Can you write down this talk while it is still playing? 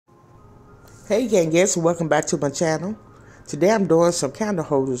Hey gang, guys, welcome back to my channel. Today I'm doing some candle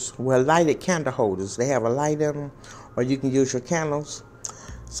holders, well, lighted candle holders. They have a light in them, or you can use your candles.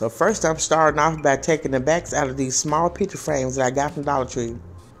 So first I'm starting off by taking the backs out of these small picture frames that I got from Dollar Tree,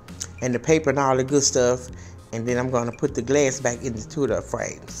 and the paper and all the good stuff, and then I'm going to put the glass back into the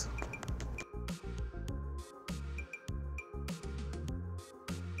frames.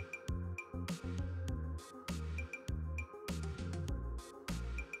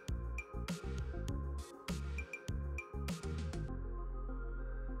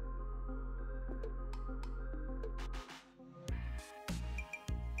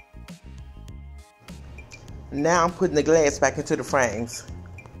 Now I'm putting the glass back into the frames.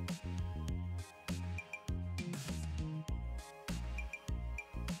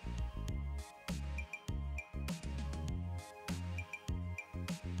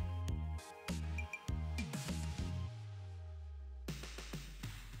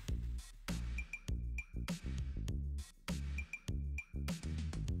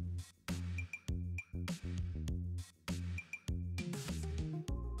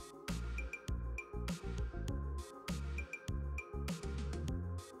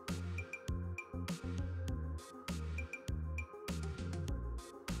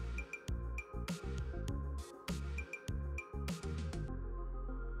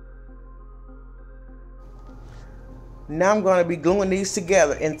 Now I'm going to be gluing these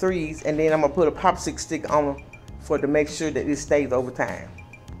together in threes, and then I'm going to put a popsicle stick on them to make sure that it stays over time.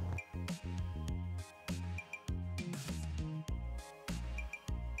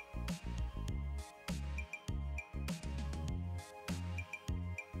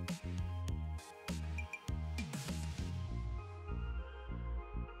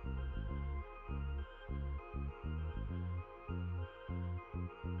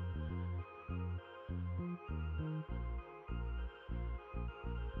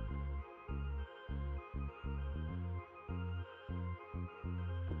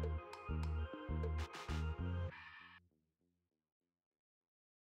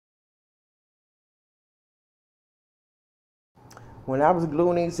 When I was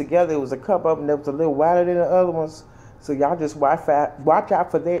gluing these together, it was a couple of them that was a little wider than the other ones. So y'all just watch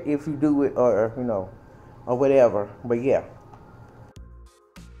out for that if you do it, or or whatever. But yeah.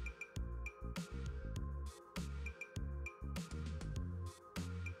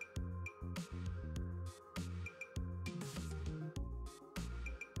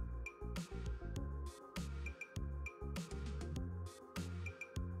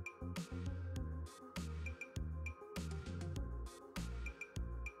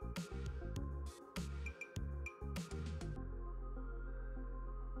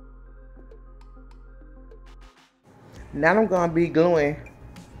 Now I'm gonna be gluing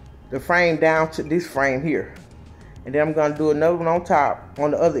the frame down to this frame here, and then I'm gonna do another one on top,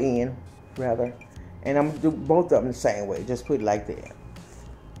 on the other end, rather, and I'm gonna do both of them the same way. Just put it like that.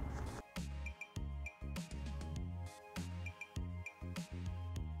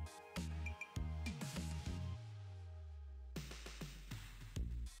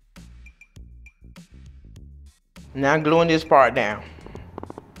 Now I'm gluing this part down.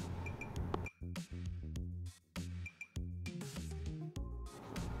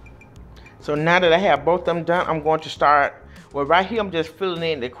 So now that I have both of them done, I'm going to start, well, right here I'm just filling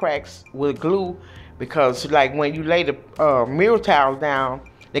in the cracks with glue, because like when you lay the mirror tiles down,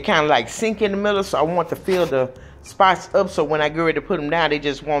 they kind of like sink in the middle, so I want to fill the spots up so when I get ready to put them down, they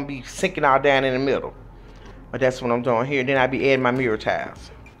just won't be sinking all down in the middle. But that's what I'm doing here. Then I'll be adding my mirror tiles.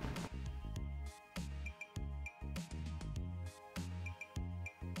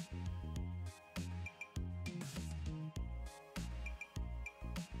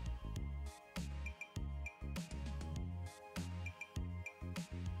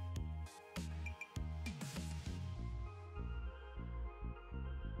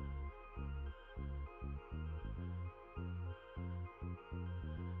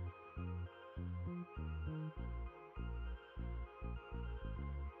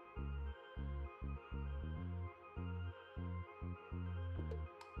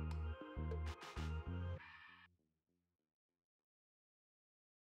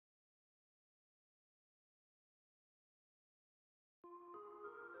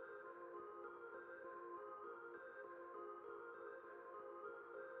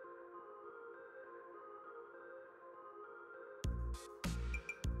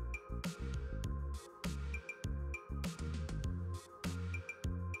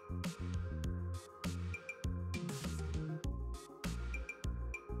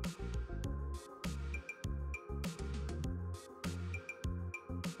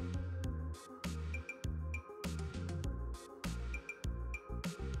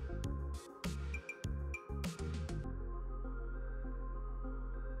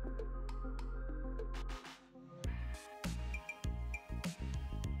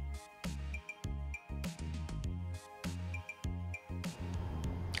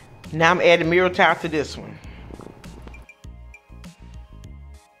 Now I'm adding mirror tile to this one.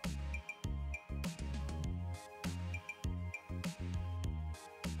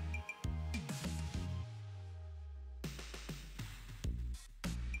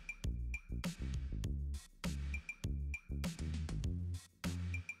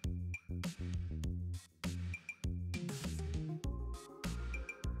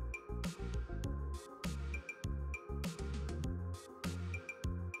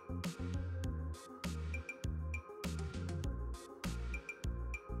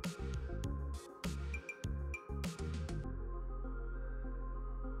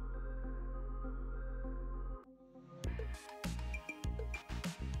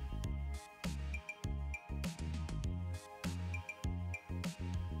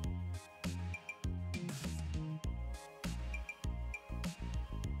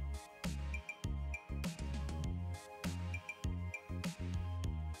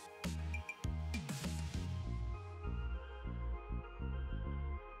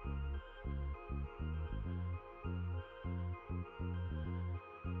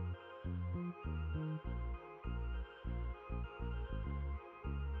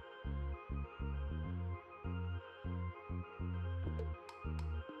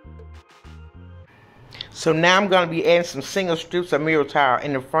 So now I'm going to be adding some single strips of mirror tile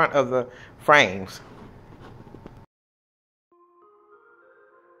in the front of the frames.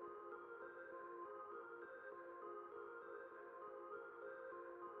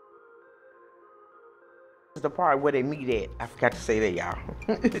 This is the part where they meet at. I forgot to say that, y'all.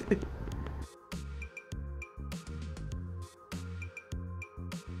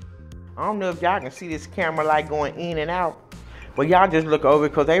 I don't know if y'all can see this camera light going in and out, but y'all just look over it,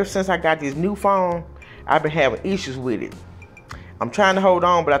 because ever since I got this new phone, I've been having issues with it. I'm trying to hold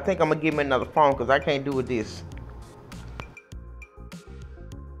on, but I think I'm going to give me another phone because I can't do with this.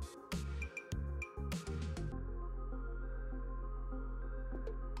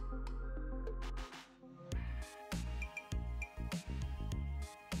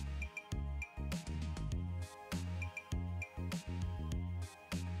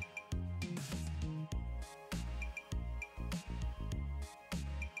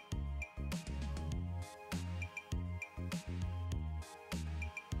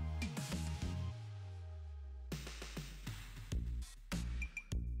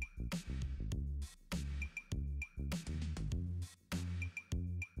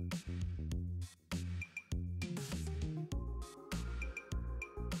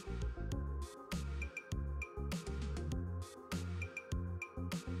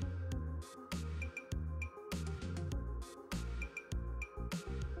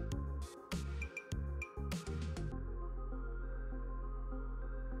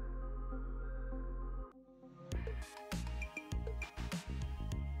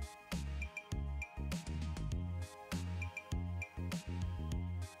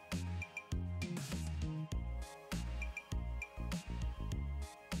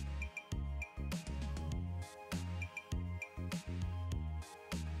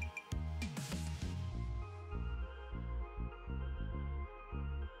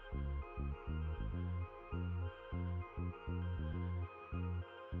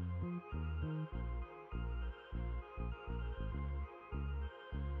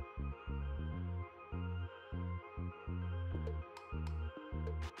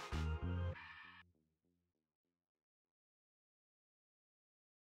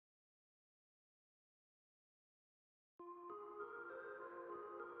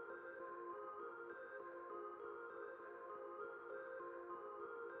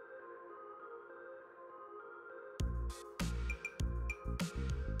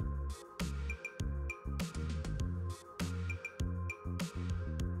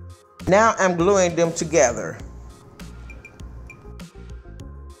 Now I'm gluing them together.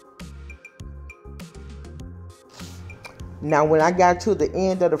 Now when I got to the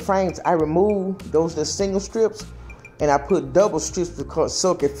end of the frames, I removed those the single strips and I put double strips because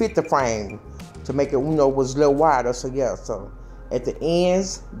so it could fit the frame to make it, was a little wider. So yeah, so at the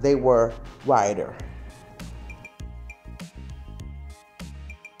ends they were wider.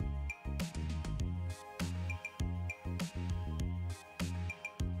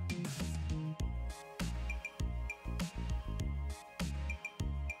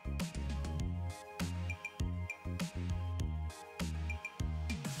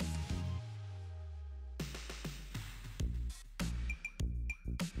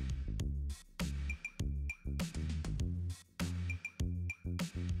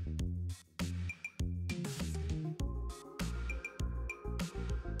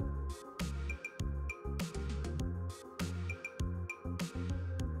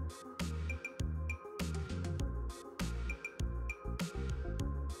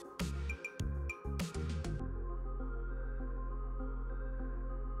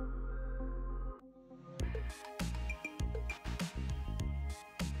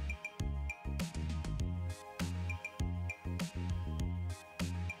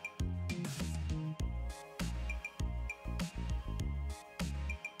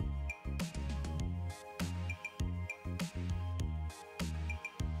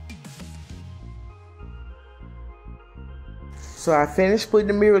 So I finished putting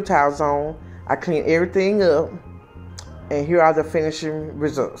the mirror tiles on. I cleaned everything up. And here are the finishing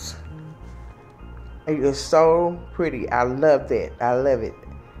results. It is so pretty. I love that. I love it.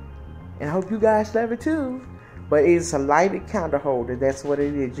 And I hope you guys love it too. But it's a lighted candle holder. That's what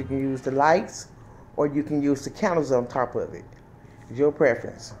it is. You can use the lights or you can use the candles on top of it. It's your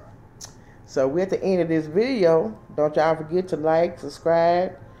preference. So we're at the end of this video. Don't y'all forget to like,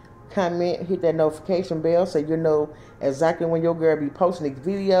 subscribe, comment, hit that notification bell so you know exactly when your girl be posting these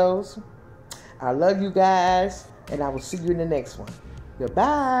videos. I love you guys, and I will see you in the next one.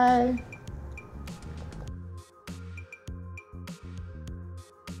 Goodbye.